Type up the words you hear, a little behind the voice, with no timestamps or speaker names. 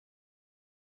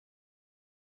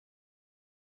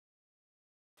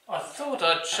I thought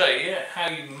I'd show you how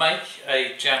you make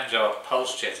a jam jar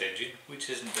pulse jet engine, which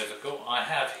isn't difficult. I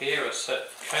have here a set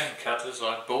of cone cutters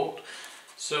I bought,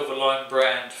 Silverline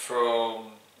brand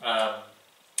from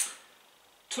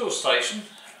Toolstation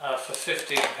for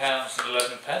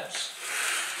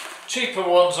 £15.11. Cheaper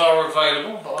ones are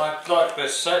available, but I like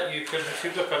this set. You can, if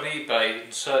you look on eBay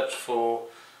and search for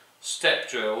step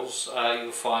drills,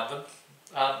 you'll find them.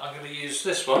 I'm going to use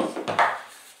this one.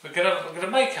 I'm going to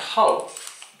make a hole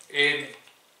in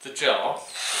the jar,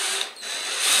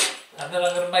 and then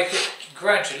I'm going to make it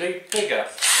gradually bigger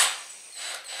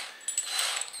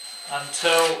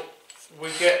until we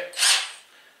get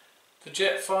the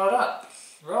jet fired up.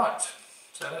 Right,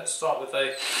 so let's start with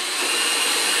a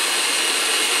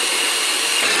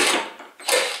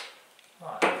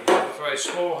very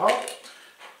small hole.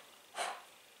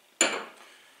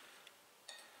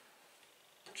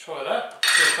 Try that,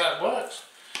 see if that works.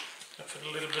 I put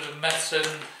a little bit of mess in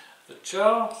the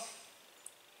jar.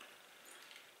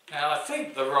 Now I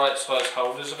think the right size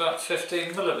hole is about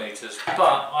 15mm,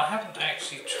 but I haven't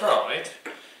actually tried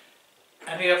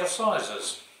any other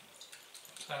sizes.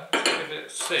 So let's give it a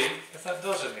see if that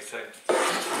does anything.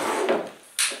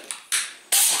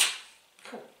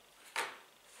 Cool.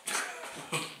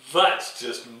 That's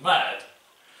just mad.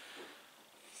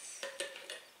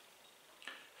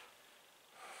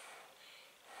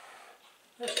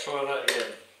 Let's try that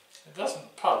again. It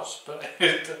doesn't pulse, but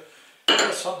it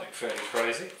does something fairly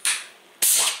crazy.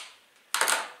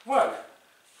 Whoa!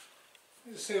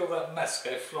 You see all that mess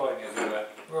go flying everywhere.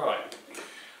 Right,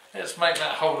 let's make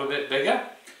that hole a bit bigger.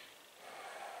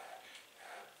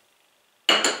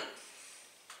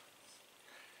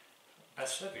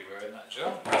 Mess everywhere in that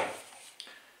jar. Right,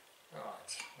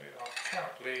 we are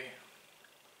currently,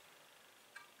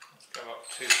 let's go up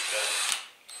 2 steps.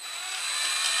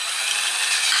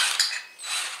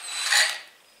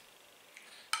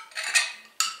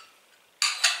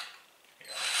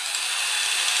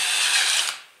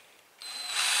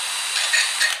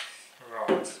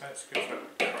 Let's give that a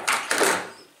crack.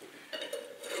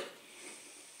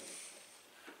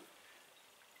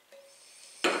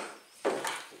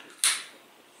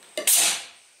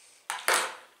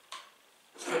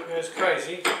 Still goes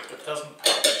crazy, but doesn't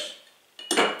pulse.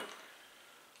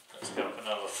 Let's go up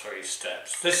another 3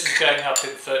 steps. This is going up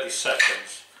in 30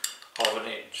 seconds of an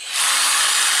inch.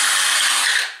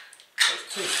 There's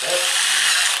 2 steps.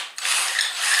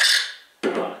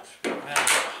 Right, now I've got a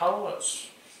hole that's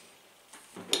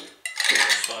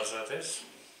size that is.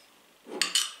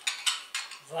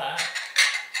 That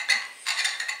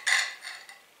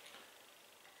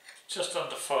just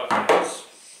under 5 minutes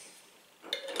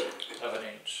of an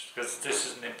inch, because this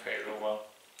is an imperial one.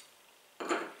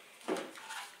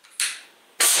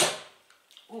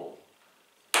 Ooh,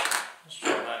 let's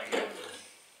try that again.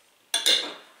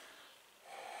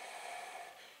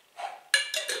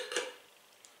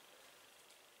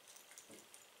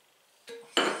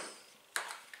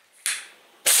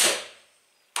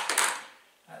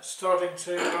 Starting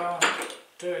to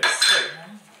do its thing. A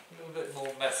little bit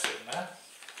more mess in there.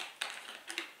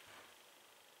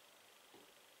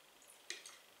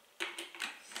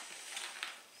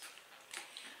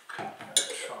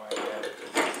 Let's try again.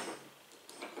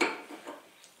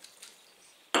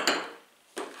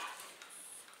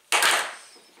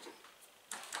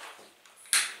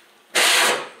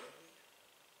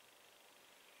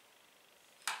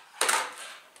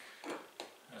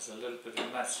 There's a little bit of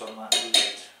mess on that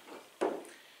lid.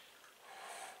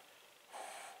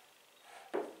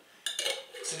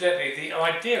 Incidentally, the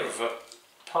idea of a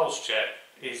pulse jet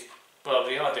is, well,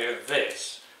 the idea of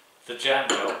this, the jam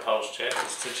jar pulse jet,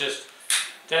 is to just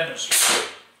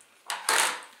demonstrate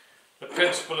the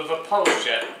principle of a pulse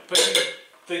jet, but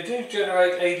they do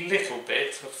generate a little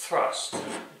bit of thrust,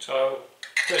 which I'll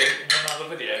do in another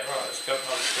video. Right, let's go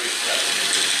another 3 steps.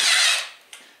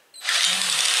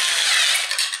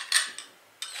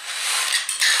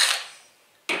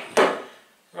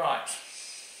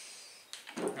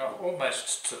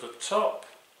 Almost to the top,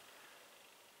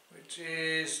 which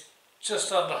is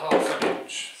just under ½ an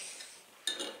inch,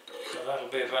 so that'll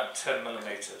be about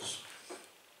 10mm.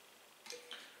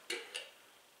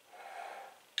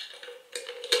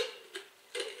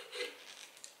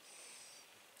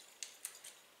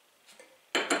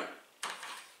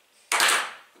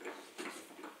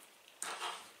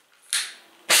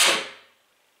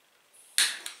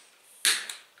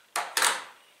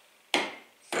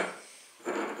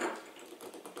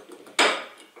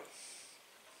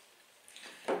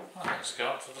 Let's go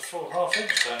up to the full ½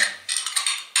 inch then.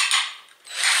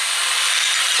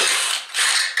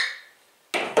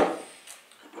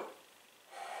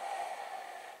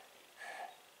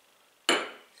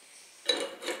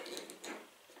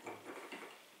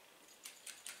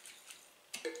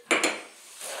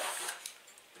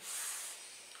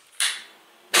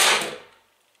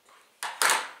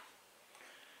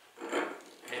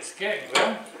 It's getting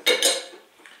there.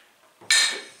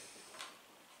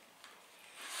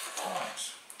 Right,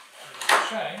 we'll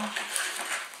change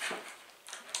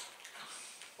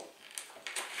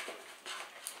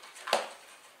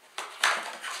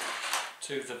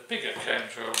to the bigger cone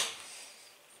drill.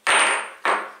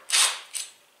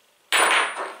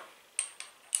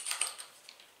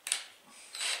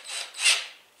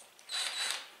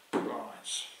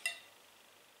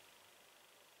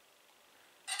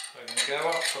 We're going to go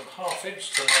up from 1/2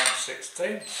 inch to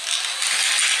 9/16.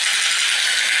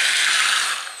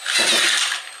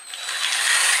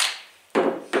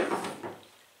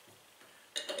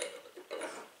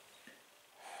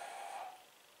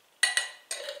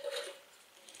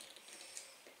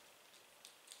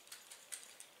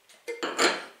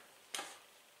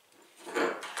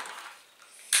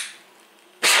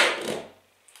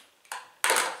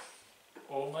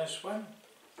 Almost went.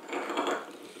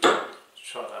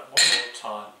 Try that one more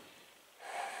time.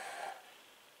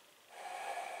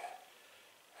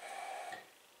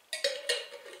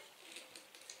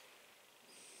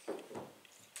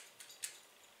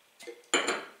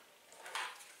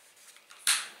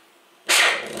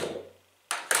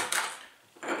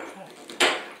 Okay.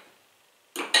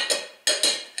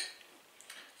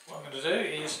 What I'm going to do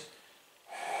is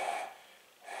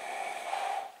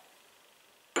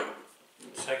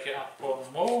take it up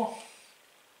one more.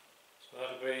 So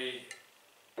that'll be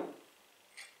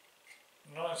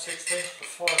 9/16 to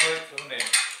 5/8 of an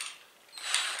inch.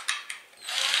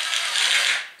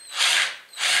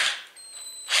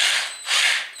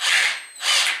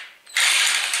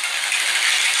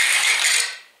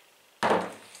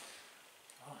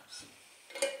 Nice.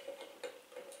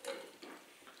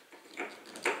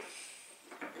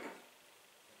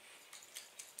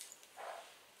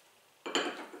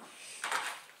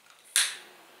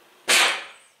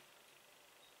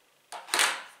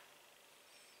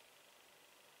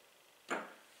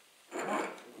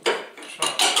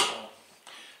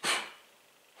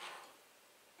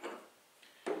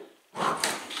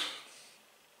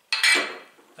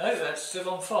 No, that's still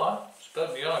on fire. It's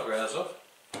burnt the eyebrows off.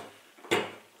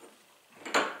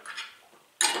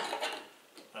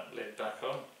 That lid back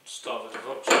on. Start with the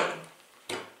oxygen.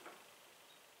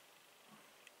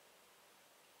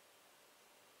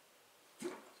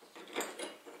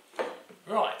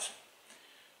 Right.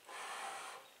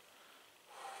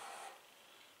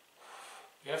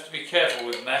 You have to be careful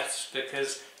with maths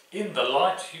because in the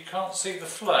light you can't see the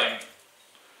flame.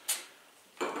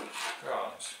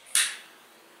 Right.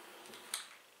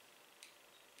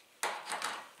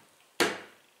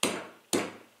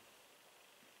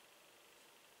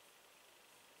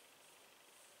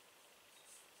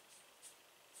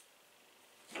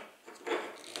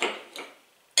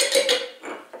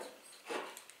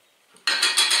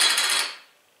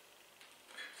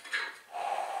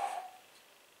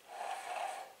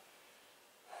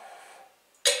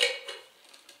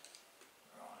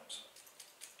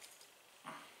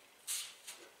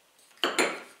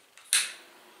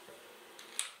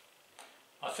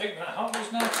 I think that hole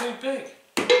is now too big.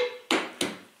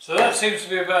 So that seems to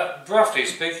be about, roughly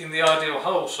speaking, the ideal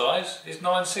hole size is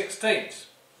 9/16.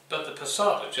 But the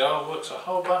passata jar works a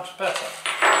whole bunch better.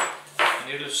 And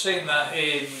you'll have seen that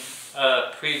in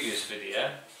a previous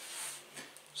video.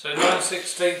 So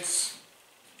 9/16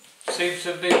 seems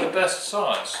to be the best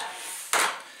size.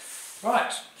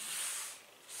 Right.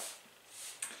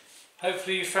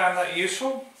 Hopefully you found that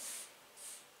useful.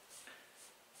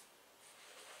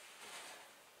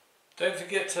 Don't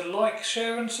forget to like,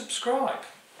 share and subscribe.